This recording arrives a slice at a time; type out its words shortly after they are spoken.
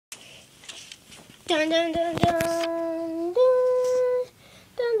Dun dun dun dun dun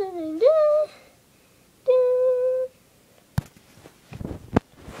dun dun dun dun.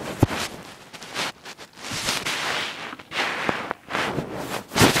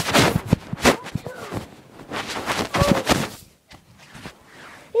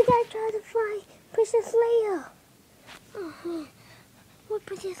 You gotta try to find Princess Leia. Oh man, where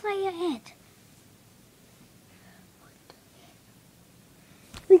Princess Leia at?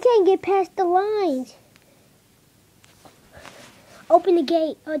 We can't get past the lines. Open the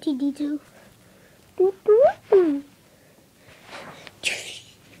gate, RTD2.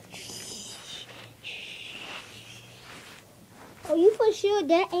 Are you for sure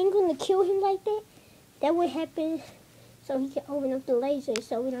that ain't gonna kill him like that? That would happen so he can open up the laser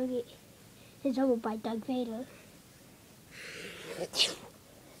so we don't get his over by Darth Vader.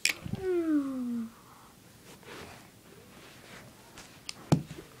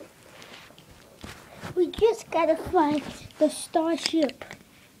 We just gotta find the starship.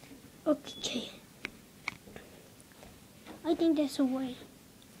 Okay. I think that's a way.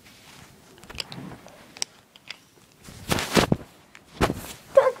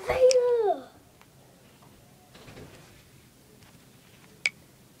 Darth Vader!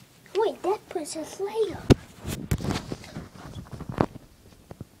 Wait, that's Princess Leia.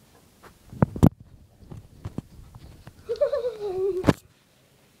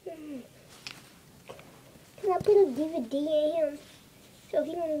 Can I put a DVD in him so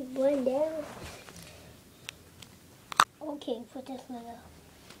he won't blend down? Okay, put this Leia.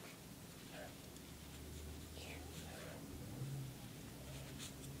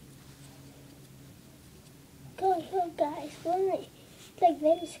 Go, guys, run! It's like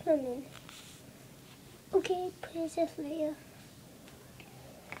Vader's coming. Okay, Princess Leia.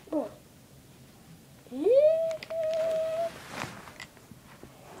 Oh.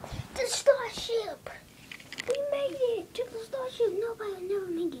 The starship! We made it to the starship. Nobody will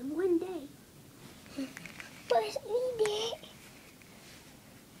never make it one day. But we did.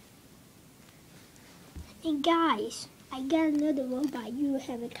 And guys, I got another robot you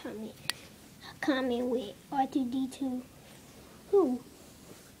have a comment with R2D2. Who?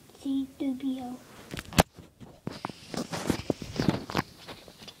 C3PO.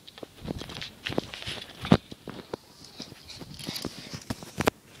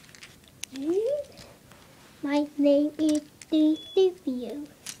 My name is C3PO.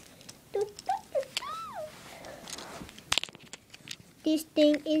 This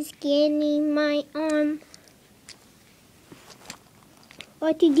thing is scanning my arm.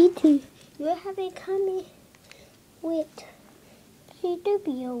 R2D2, you have a comment with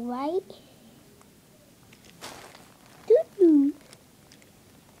C3PO, right? Doo-doo.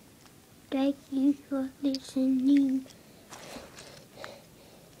 Thank you for listening.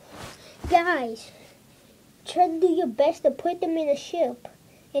 Guys, try to do your best to put them in a ship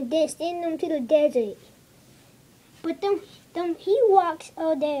and then send them to the desert. But them Ewoks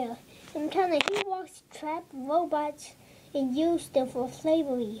are there. Them kind of Ewoks trap robots and use them for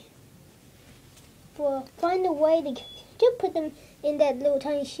slavery. Find a way to put them in that little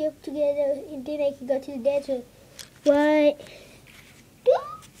tiny ship together and then they can go to the desert. What?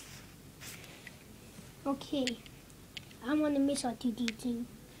 Okay. I'm on the miss R2D2.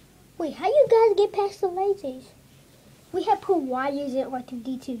 Wait, how you guys get past the lasers? We have put wires in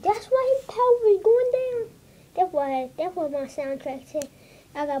R2D2. That's why his power is going down. That's what my soundtrack said.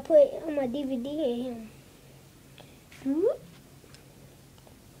 I gotta put it on my DVD in him.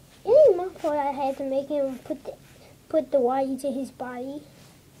 It ain't my fault I had to make him put the wires in his body.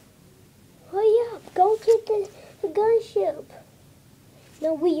 Hurry up, go get the gunship.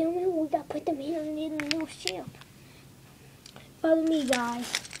 No, we gotta put them in a little ship. Follow me, guys.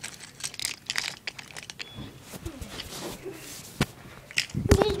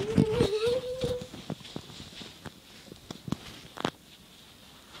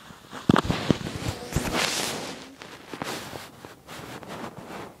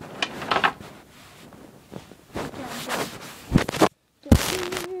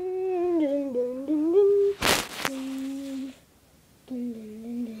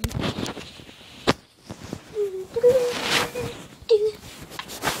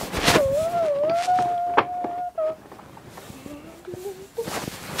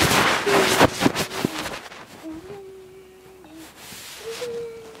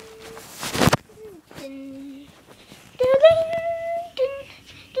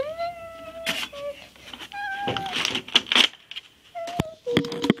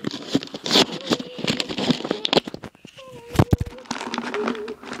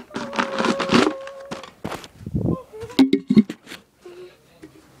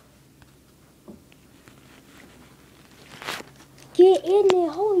 Get in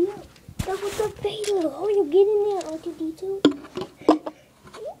there, hurry up. That was Darth Vader. Hurry up, get in there, R2-D2.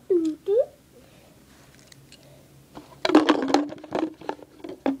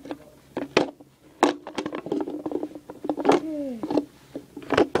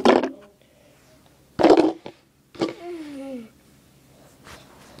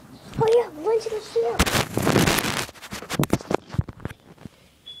 Hurry up, run to the ship.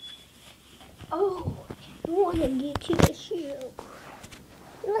 Oh, you want to get to the ship.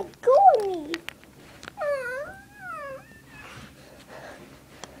 Let go of me.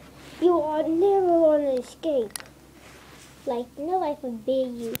 You are never going to escape. Like, no life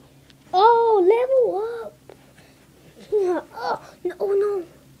forbid you. Oh, level up. Oh, no, oh, no.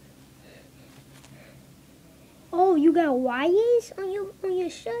 Oh, you got wires on your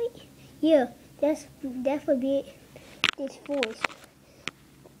shirt? Yeah, that forbid this force.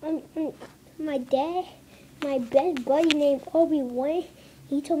 My dad, my best buddy named Obi-Wan,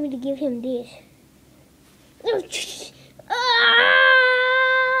 he told me to give him this. Ah!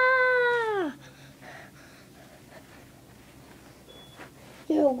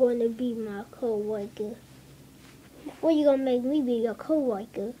 You're going to be my co-worker. Or you gonna make me be your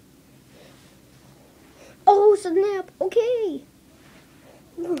co-worker? Oh, snap. Okay.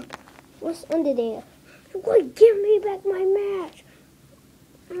 What's under there? You're going to give me back my match.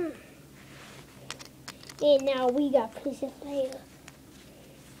 And now we got Princess Leia.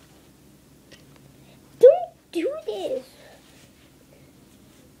 Don't do this.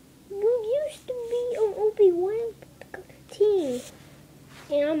 You used to be on Obi-Wan team.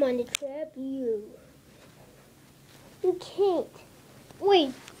 And I'm on the trap you. You can't.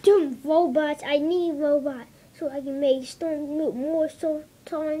 Wait, them robots. I need robots so I can make more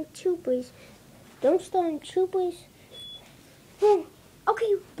stormtroopers. Don't stormtroopers.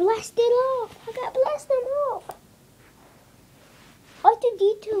 Okay, blast it off. I gotta blast them off.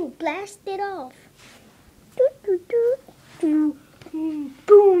 R2-D2, blast it off.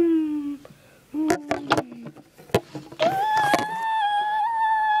 Boom.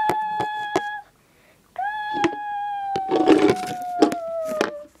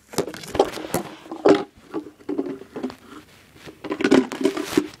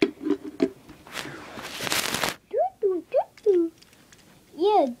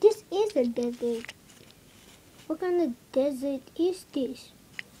 Yeah, this is a desert. What kind of desert is this?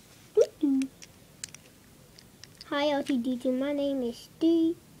 Hi, R2-D2. My name is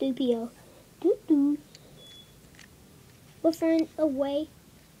D3PO. We'll find a way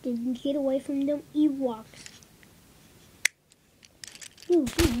to get away from them Ewoks.